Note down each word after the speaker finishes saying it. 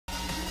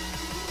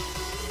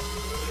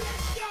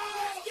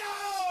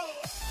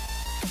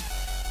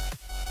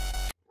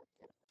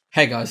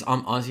Hey guys,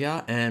 I'm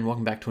Ozia and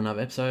welcome back to another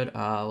episode.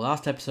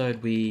 Last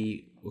episode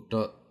we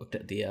looked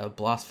at the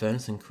blast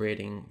furnace and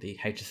creating the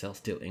HSL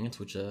steel ingots,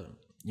 which are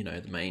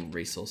the main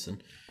resource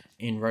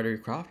in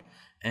RotaryCraft.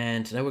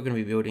 And today we're going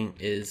to be building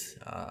is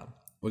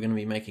we're going to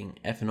be making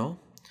ethanol,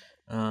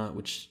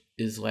 which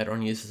is later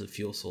on used as a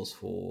fuel source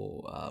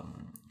for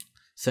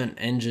certain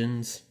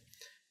engines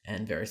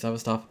and various other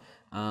stuff.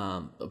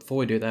 But before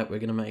we do that, we're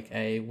going to make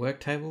a work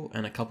table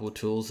and a couple of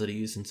tools that are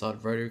used inside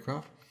of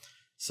RotaryCraft.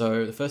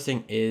 So the first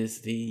thing is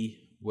the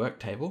work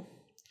table,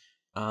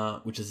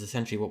 which is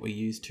essentially what we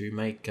use to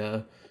make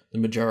the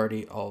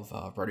majority of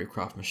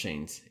RotaryCraft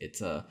machines. It's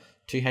 2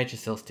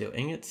 HSL steel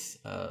ingots,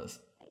 a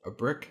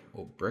brick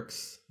or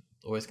bricks.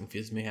 Always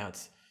confuses me how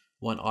it's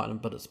one item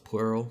but it's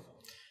plural.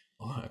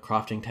 A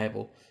crafting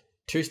table,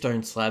 2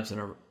 stone slabs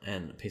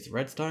and a piece of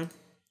redstone.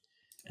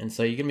 And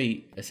so you're going to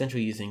be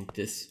essentially using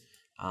this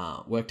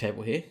work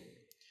table here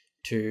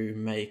to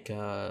make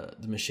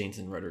the machines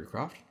in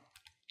RotaryCraft.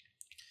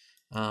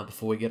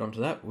 Before we get onto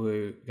that,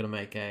 we're going to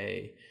make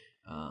a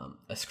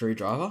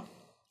screwdriver,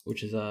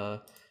 which is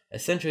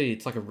essentially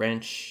it's like a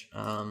wrench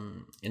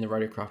in the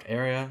RotaryCraft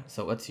area.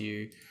 So it lets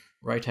you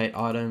rotate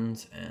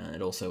items and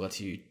it also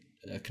lets you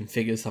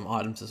configure some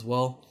items as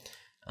well.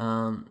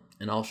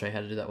 And I'll show you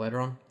how to do that later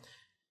on.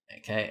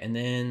 Okay, and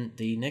then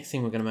the next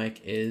thing we're going to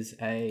make is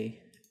a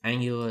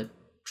angular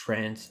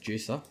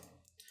transducer,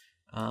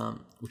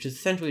 which is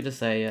essentially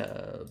just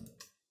a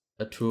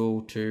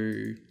tool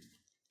to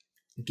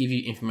give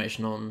you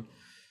information on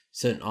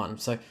certain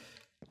items. So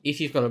if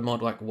you've got a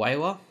mod like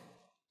Whaler,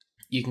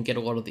 you can get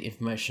a lot of the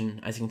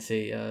information. As you can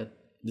see,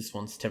 this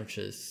one's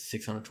temperature is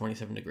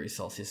 627 degrees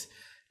Celsius.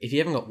 If you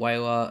haven't got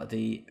Whaler,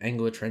 the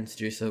angular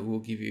transducer will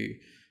give you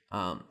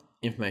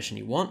information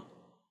you want.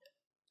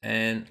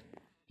 And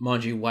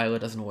mind you, Whaler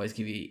doesn't always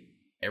give you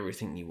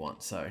everything you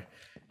want. So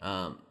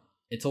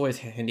it's always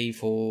handy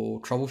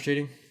for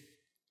troubleshooting.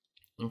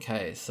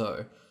 Okay,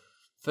 so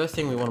first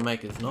thing we want to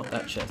make is not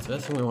that chest.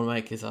 First thing we want to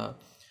make is a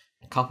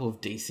couple of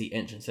DC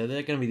engines. So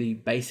they're going to be the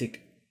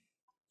basic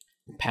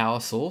power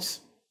source.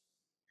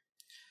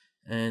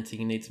 And so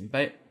you need some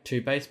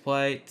 2 base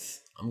plates.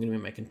 I'm going to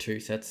be making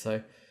 2 sets.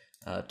 So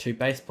 2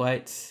 base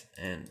plates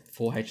and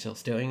 4 HSL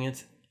steel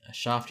ingots, a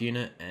shaft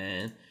unit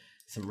and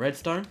some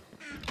redstone.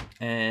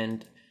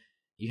 And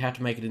you have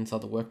to make it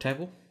inside the work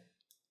table.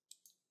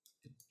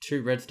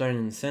 2 redstone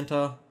in the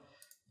center.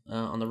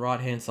 On the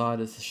right hand side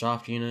is the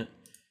shaft unit.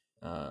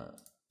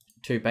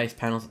 2 base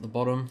panels at the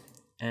bottom,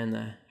 and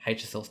the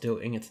HSL steel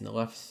ingots in the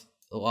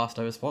last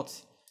over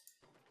spots.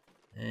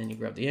 And you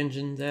grab the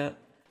engines out.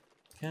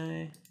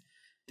 Okay.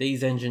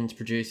 These engines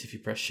produce, if you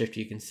press shift,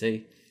 you can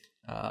see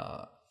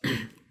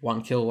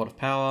 1 kilowatt of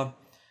power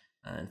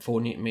and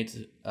 4 newton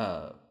meters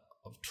of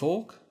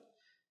torque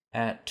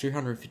at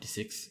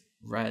 256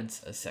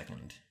 rads a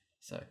second.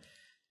 So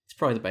it's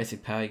probably the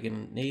basic power you're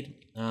going to need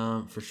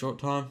for a short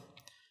time.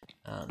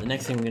 The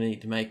next thing we're going to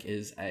need to make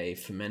is a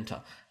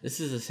fermenter. This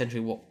is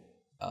essentially what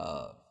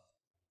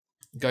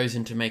goes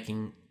into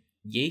making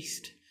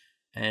yeast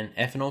and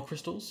ethanol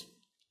crystals,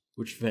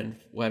 which then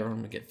later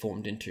on will get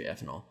formed into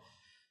ethanol.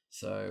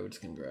 So we're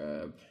just going to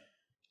grab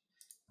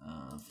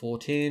 4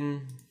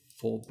 tin,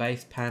 4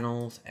 base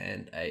panels,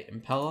 and a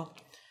impeller.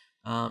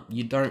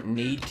 You don't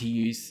need to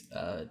use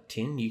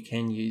tin. You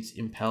can use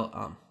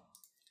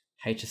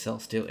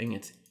HSL steel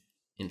ingots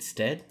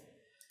instead.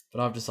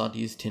 But I've decided to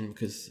use tin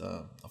because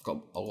I've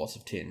got a lot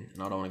of tin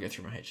and I don't want to go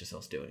through my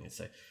HSL steel ingots.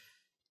 So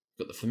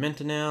got the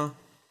fermenter now,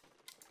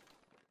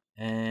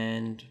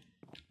 and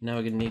now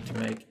we're going to need to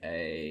make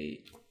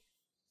a,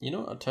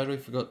 I totally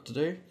forgot to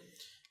do.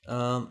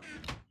 I'm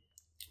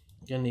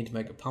going to need to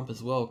make a pump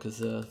as well because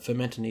the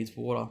fermenter needs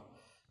water.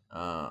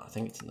 I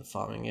think it's in the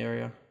farming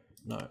area.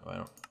 No, wait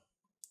not.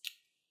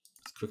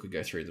 Let's quickly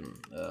go through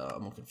them.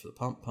 I'm looking for the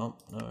pump,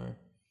 no.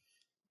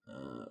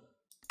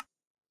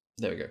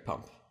 There we go,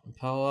 pump.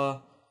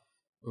 Impeller,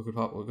 liquid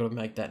pipe, we're going to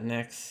make that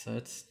next, so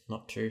it's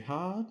not too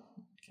hard.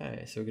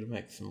 Okay, so we're going to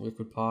make some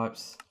liquid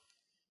pipes.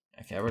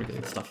 Okay, I've already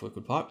got the stuff for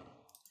liquid pipe.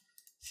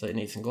 So you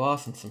need some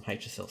glass and some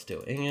HSL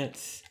steel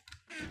ingots.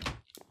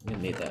 I'm going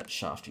to need that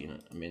shaft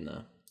unit,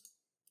 the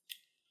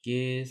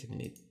gears, I'm going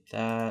to need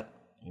that.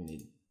 You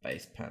need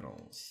base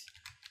panels.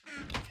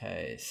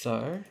 Okay,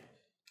 so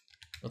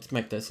let's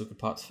make those liquid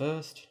pipes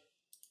first.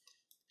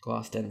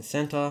 Glass down the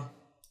center,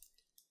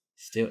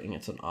 steel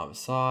ingots on either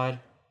side.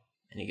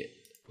 And you get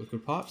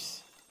liquid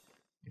pipes.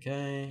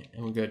 Okay,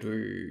 and we'll go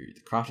to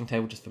the crafting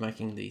table just for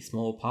making the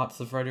small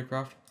parts of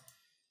RotaryCraft.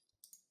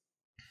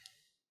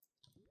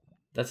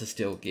 That's a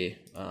steel gear,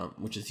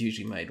 which is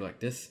usually made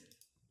like this.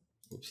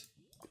 Oops.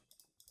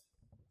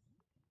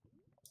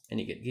 And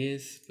you get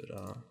gears, but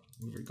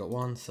we've already got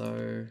one,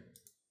 so...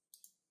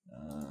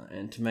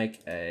 and to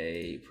make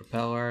a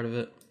propeller out of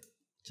it,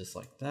 just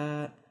like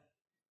that.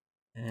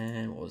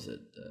 And what was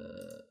it?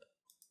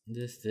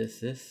 This.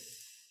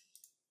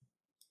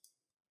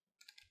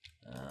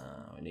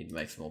 We need to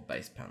make some more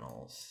base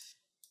panels.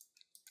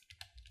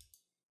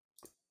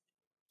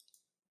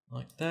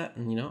 Like that,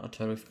 and I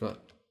totally forgot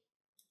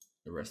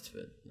the rest of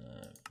it.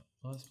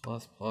 plus,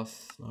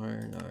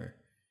 no.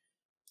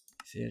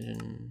 DC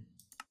engine.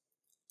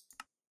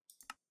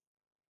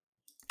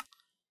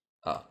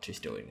 Ah, 2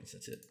 still engines,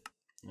 that's it.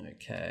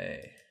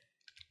 Okay.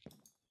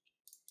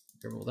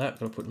 Grab all that,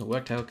 gotta put in the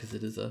work tail because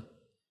it is a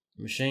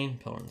machine.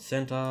 Power in the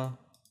center,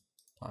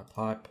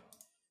 pipe,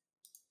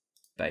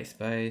 base,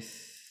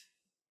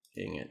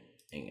 ingot.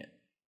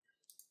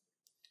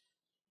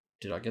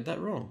 Did I get that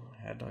wrong?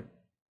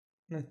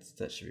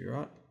 That should be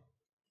right.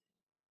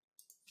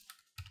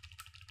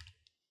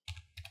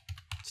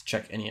 Let's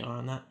check any eye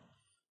on that.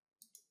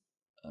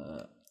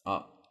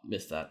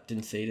 Missed that.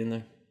 Didn't see it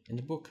in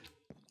the book.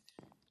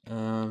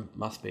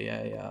 Must be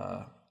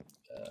a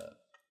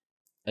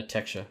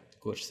texture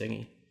glitch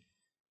thingy.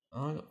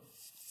 I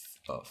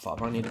got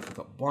 5. I need to cook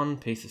up 1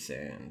 piece of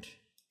sand.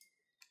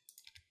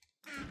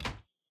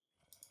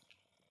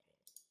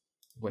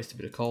 Waste a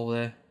bit of coal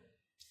there.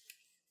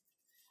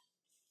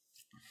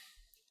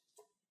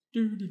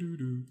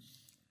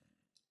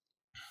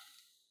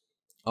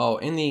 Oh,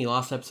 in the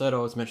last episode I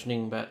was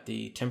mentioning about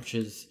the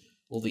temperatures,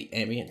 or the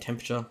ambient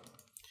temperature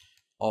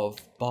of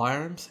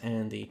biomes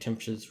and the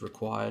temperatures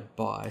required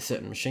by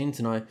certain machines,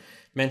 and I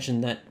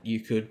mentioned that you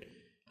could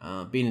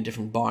be in a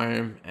different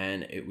biome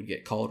and it would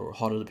get colder or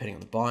hotter depending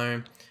on the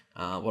biome.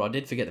 What I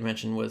did forget to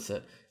mention was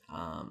that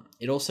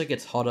it also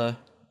gets hotter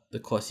the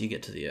closer you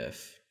get to the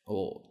Earth,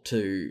 or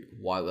to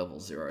Y level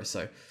 0.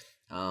 So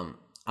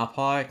up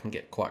high it can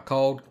get quite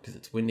cold because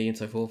it's windy and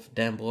so forth.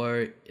 Down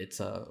below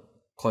it's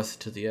closer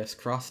to the Earth's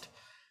crust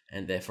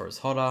and therefore it's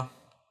hotter.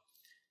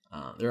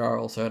 There are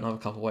also another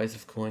couple ways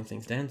of cooling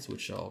things down,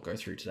 which I'll go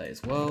through today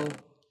as well.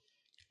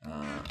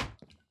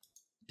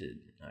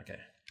 Okay,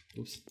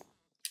 oops.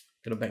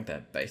 Gotta bank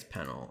that base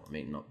panel. I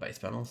mean, not base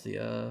panels,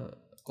 the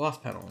glass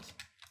panels.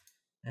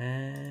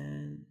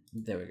 And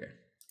there we go.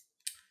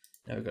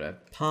 Now we've got a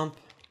pump.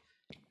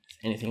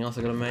 Anything else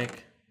I gotta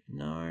make?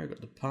 No, I've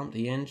got the pump,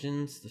 the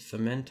engines, the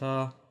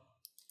fermenter.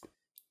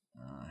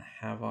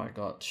 I've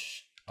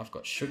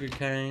got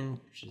sugarcane,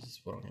 which is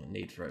what I'm gonna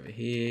need for over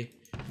here.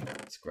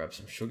 Let's grab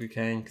some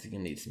sugarcane because you're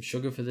gonna need some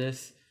sugar for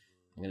this.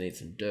 I'm gonna need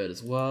some dirt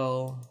as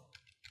well.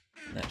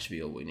 And that should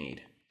be all we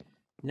need.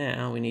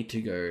 Now we need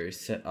to go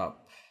set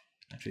up.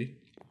 Actually,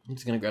 I'm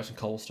just gonna grab some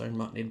cobblestone.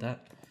 Might need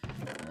that.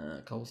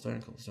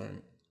 Cobblestone.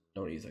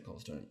 Don't use that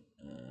cobblestone.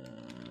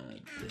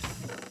 This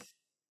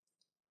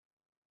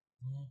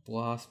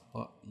blast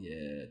pot.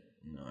 Yeah,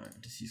 no,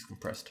 just use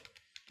compressed.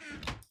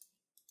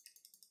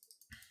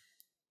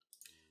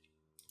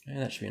 Okay,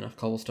 that should be enough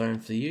cobblestone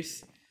for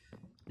use.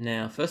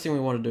 Now, first thing we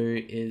want to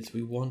do is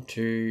we want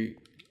to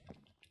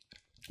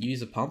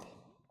use a pump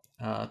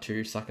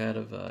to suck out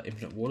of an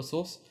infinite water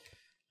source.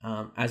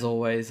 As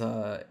always,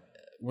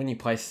 when you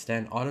place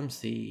stand items,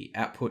 the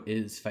output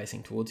is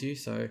facing towards you,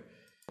 so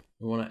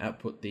we want to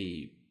output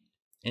the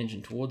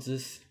engine towards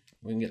this.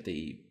 We can get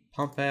the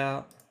pump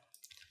out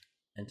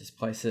and just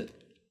place it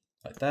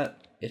like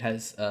that. It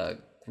has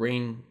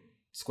green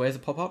squares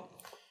that pop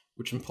up,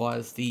 which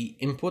implies the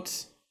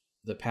inputs,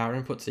 the power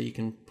input, so you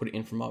can put it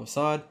in from either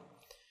side.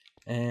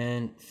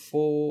 And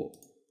to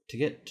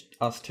get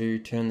us to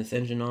turn this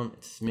engine on,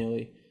 it's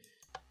merely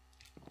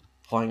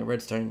applying a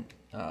redstone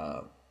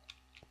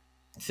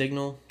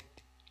signal.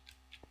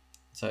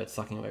 So it's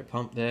sucking away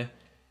pump there.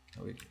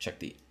 We can check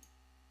the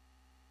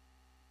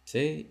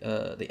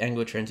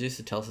angular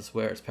transducer tells us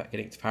where it's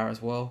getting its power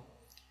as well,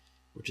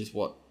 which is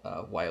what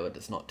Whaler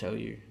does not tell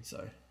you.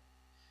 So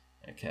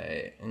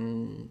okay,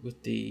 and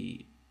with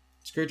the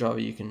screwdriver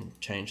you can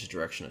change the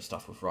direction of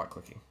stuff with right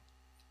clicking.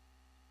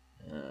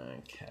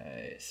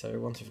 Okay, so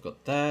once we've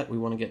got that, we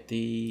want to get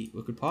the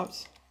liquid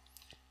pipes,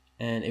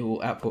 and it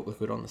will output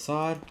liquid on the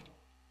side.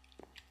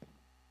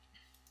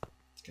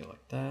 Let's go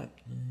like that.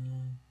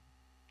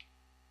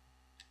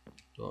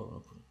 Do I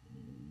want to put it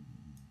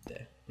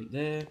there? Put it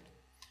there,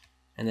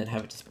 and then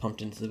have it just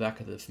pumped into the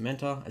back of the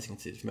fermenter. As you can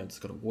see, the fermenter's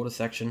got a water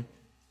section.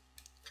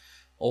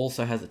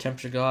 Also has a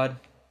temperature guide.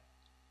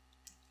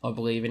 I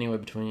believe anywhere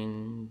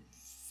between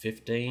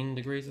 15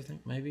 degrees, I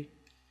think, maybe.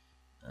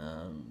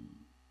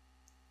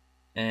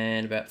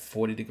 And about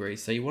 40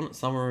 degrees. So you want it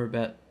somewhere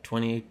about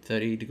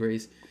 20-30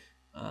 degrees,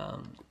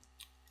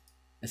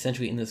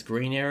 essentially in this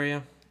green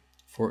area,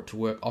 for it to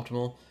work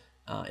optimal.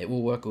 It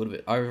will work a little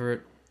bit over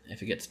it.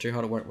 If it gets too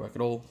hot, it won't work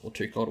at all, or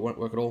too cold, it won't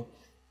work at all.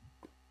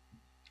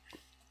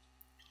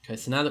 Okay,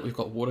 so now that we've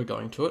got water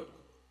going to it,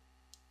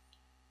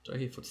 do I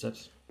hear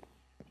footsteps?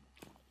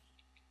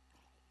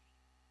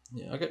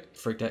 Yeah, I get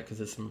freaked out because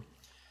there's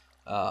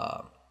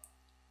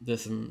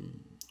some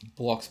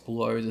blocks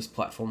below this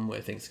platform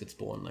where things could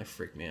spawn and they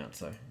freak me out.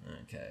 So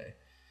okay,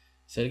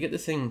 so to get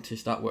this thing to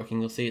start working,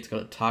 you'll see it's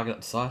got a target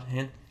up the side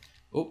hand.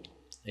 Oh,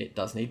 it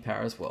does need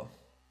power as well.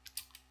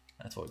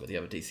 That's why we've got the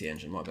other DC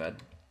engine, my bad.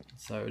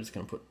 So we're just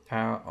going to put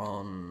power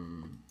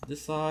on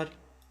this side.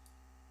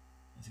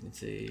 As you can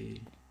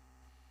see,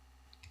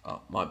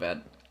 oh, my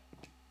bad,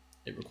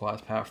 it requires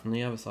power from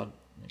the other side.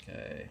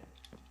 Okay,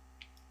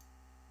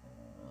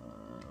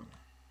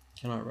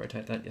 can I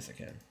rotate that? Yes, I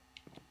can.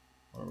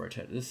 I want to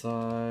rotate this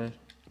side.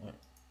 Oh.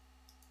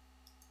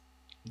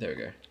 There we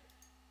go.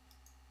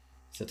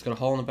 So it's got a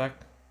hole in the back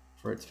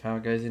for its power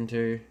goes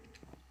into.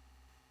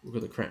 Look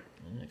at the crank.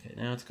 Okay,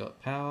 now it's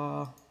got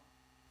power.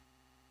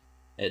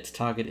 Its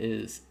target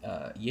is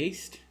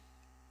yeast.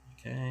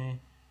 Okay,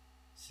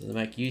 so to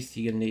make yeast,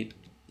 you're gonna need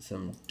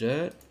some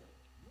dirt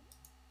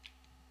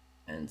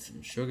and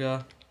some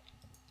sugar.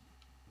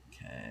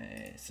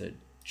 Okay, so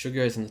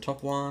sugar goes in the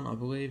top one, I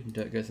believe, and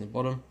dirt goes in the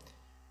bottom.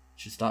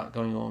 Should start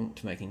going on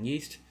to making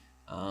yeast.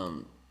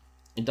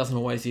 It doesn't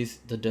always use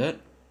the dirt.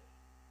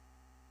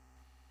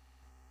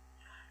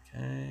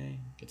 Okay,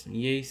 get some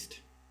yeast.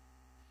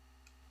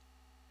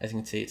 As you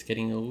can see, it's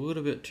getting a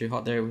little bit too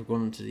hot there. We've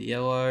gone into the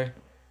yellow,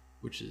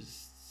 which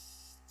is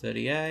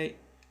 38.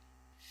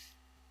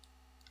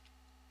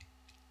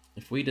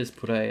 If we just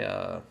put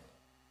a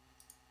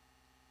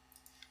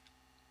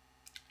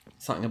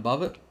something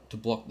above it to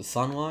block the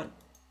sunlight,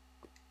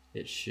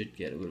 it should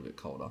get a little bit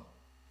colder.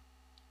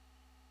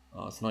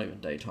 Oh, it's not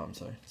even daytime,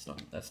 so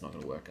that's not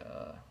going to work.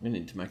 We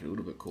need to make it a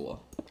little bit cooler.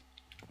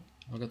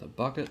 I've got the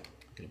bucket.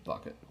 Get a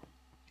bucket.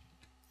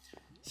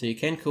 So you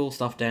can cool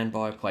stuff down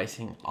by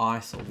placing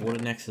ice or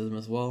water next to them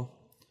as well.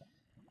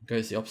 It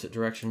goes the opposite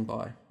direction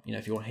by,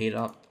 if you want to heat it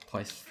up,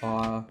 place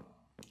fire,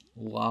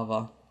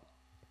 lava.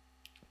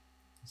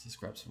 Let's just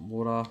grab some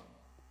water.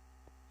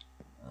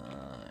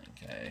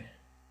 Okay,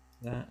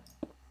 that,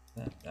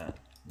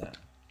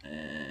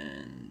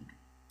 and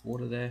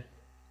water there.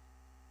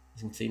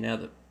 As you can see now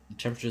that the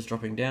temperature is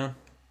dropping down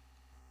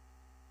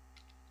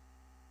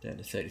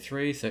to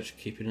 33, so it should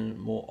keep it in a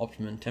more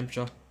optimum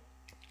temperature.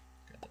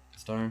 Grab that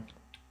stone.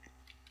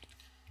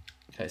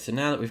 Okay, so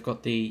now that we've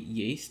got the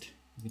yeast,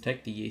 we can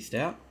take the yeast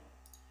out.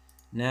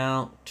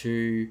 Now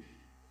to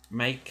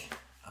make,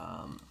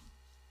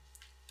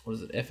 what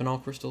is it,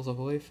 ethanol crystals, I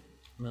believe?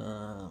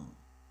 Oh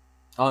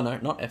no,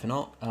 not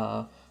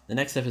ethanol. The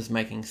next step is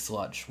making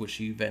sludge, which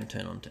you then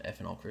turn on to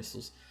ethanol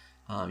crystals.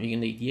 You're going to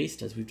need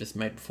yeast, as we've just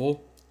made before,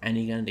 and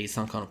you're going to need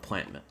some kind of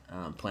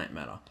plant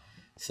matter.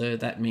 So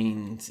that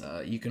means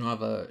you can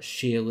either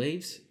shear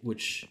leaves,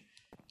 which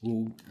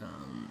will...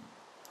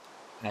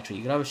 Actually,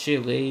 you can either shear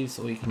leaves,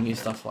 or you can use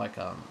stuff like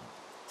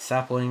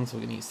saplings.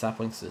 We're going to use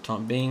saplings for the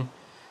time being.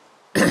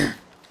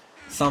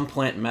 Some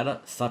plant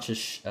matter, such as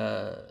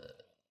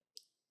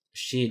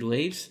sheared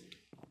leaves,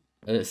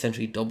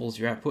 essentially doubles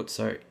your output.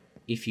 So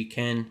if you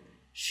can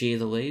shear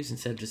the leaves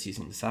instead of just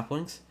using the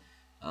saplings,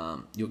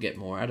 you'll get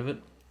more out of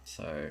it.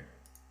 So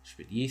should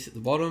put yeast at the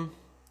bottom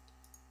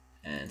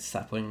and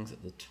saplings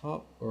at the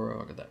top. Or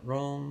I got that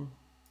wrong.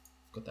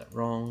 Got that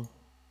wrong.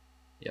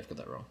 Yeah, I've got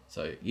that wrong.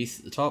 So yeast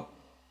at the top,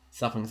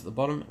 saplings at the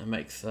bottom, and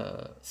makes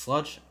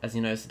sludge. As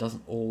you notice, it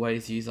doesn't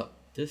always use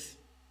up this.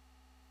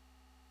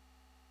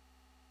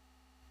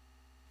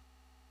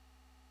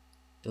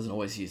 Doesn't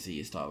always use the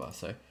yeast either.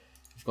 So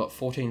we've got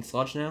 14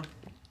 sludge now.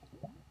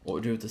 What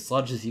we do with the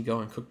sludge is you go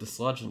and cook the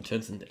sludge and it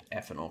turns into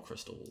ethanol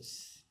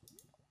crystals.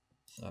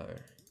 So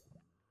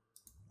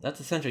that's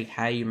essentially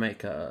how you make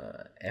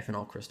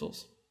ethanol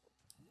crystals.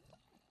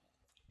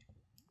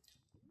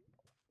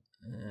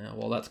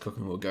 While that's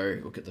cooking, we'll go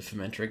look at the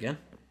fermenter again.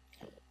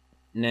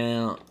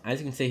 Now, as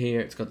you can see here,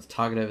 it's got the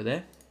target over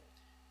there.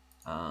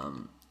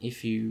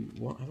 If you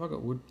want, have I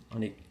got wood? I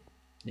need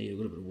a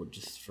little bit of wood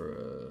just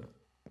for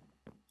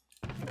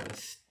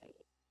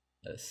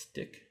a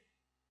stick.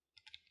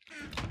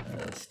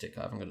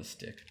 I haven't got a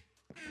stick.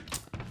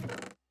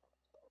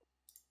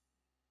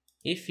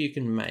 If you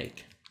can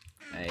make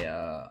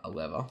a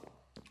lever.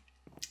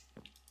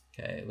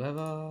 Okay,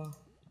 lever,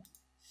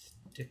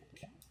 stick.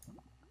 I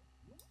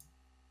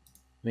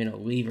mean a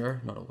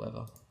lever, not a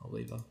lever, a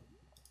lever.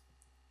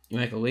 You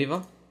make a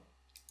lever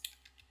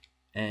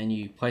and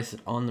you place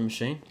it on the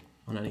machine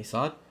on any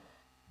side.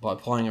 By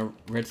applying a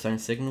redstone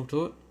signal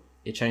to it,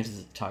 it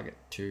changes the target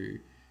to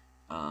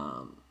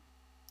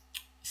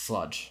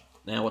sludge.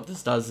 Now what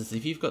this does is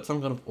if you've got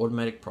some kind of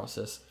automatic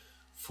process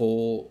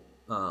for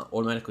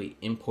automatically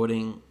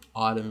inputting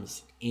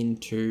items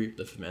into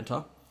the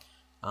fermenter,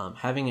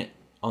 having it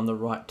on the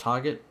right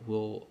target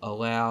will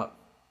allow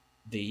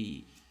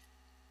the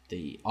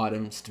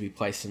items to be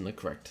placed in the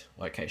correct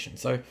location.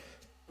 So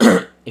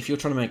if you're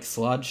trying to make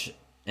sludge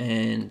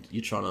and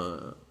you're trying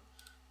to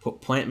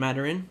put plant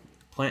matter in,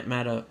 plant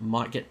matter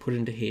might get put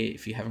into here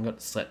if you haven't got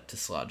it set to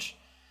sludge.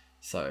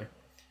 So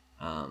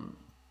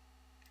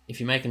if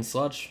you're making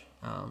sludge,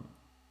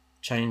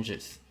 change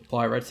it,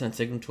 apply a redstone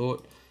signal to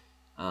it,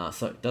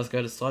 so it does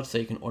go to sludge, so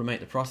you can automate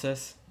the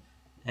process.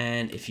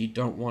 And if you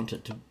don't want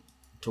it to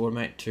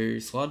automate to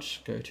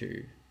sludge, go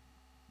to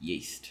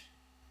yeast.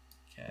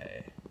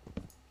 Okay.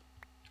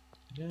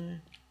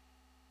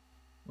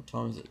 What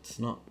time is it? It's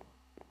not.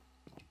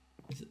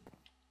 Is it?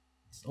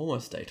 It's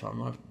almost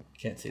daytime. I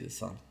can't see the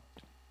sun.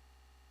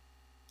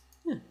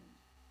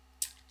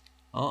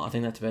 Oh, I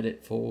think that's about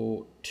it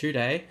for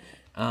today.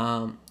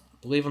 I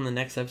believe on the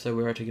next episode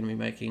we're actually going to be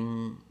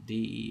making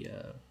the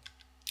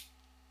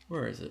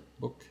where is it?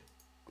 Book.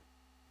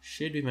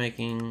 Should be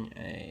making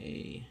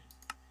a.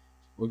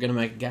 We're going to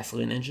make a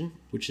gasoline engine,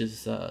 which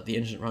is the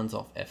engine that runs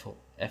off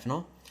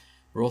ethanol.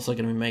 We're also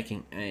going to be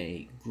making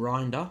a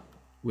grinder,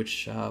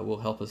 which will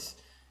help us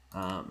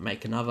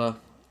make another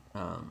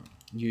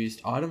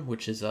used item,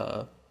 which is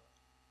a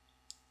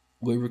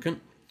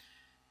lubricant,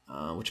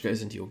 which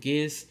goes into your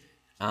gears.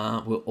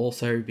 We'll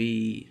also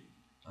be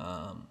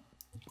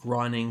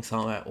grinding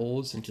some of our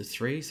ores into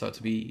 3, so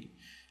it'll be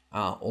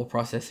ore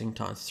processing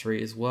times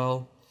 3 as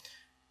well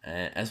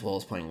as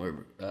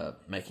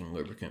making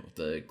lubricant with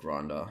the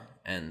grinder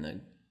and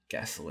the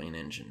gasoline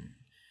engine.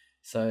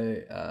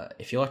 So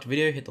if you liked the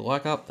video, hit the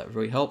like up, that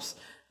really helps.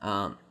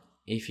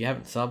 If you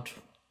haven't subbed,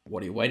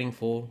 what are you waiting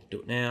for? Do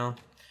it now.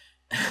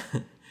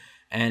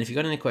 And if you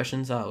got any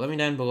questions, let me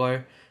down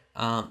below.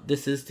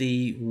 This is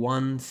the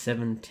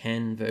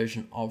 1.7.10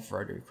 version of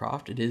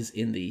RotaryCraft. It is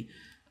in the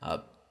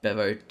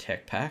Bevo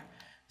Tech Pack.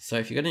 So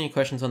if you got any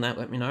questions on that,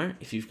 let me know.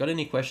 If you've got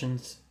any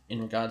questions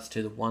in regards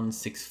to the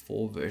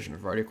 1.6.4 version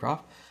of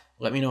RotaryCraft,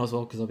 let me know as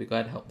well, because I'll be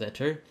glad to help there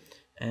too.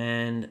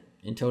 And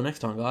until next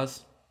time,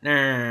 guys.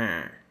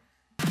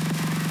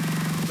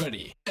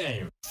 Ready,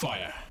 aim,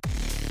 fire.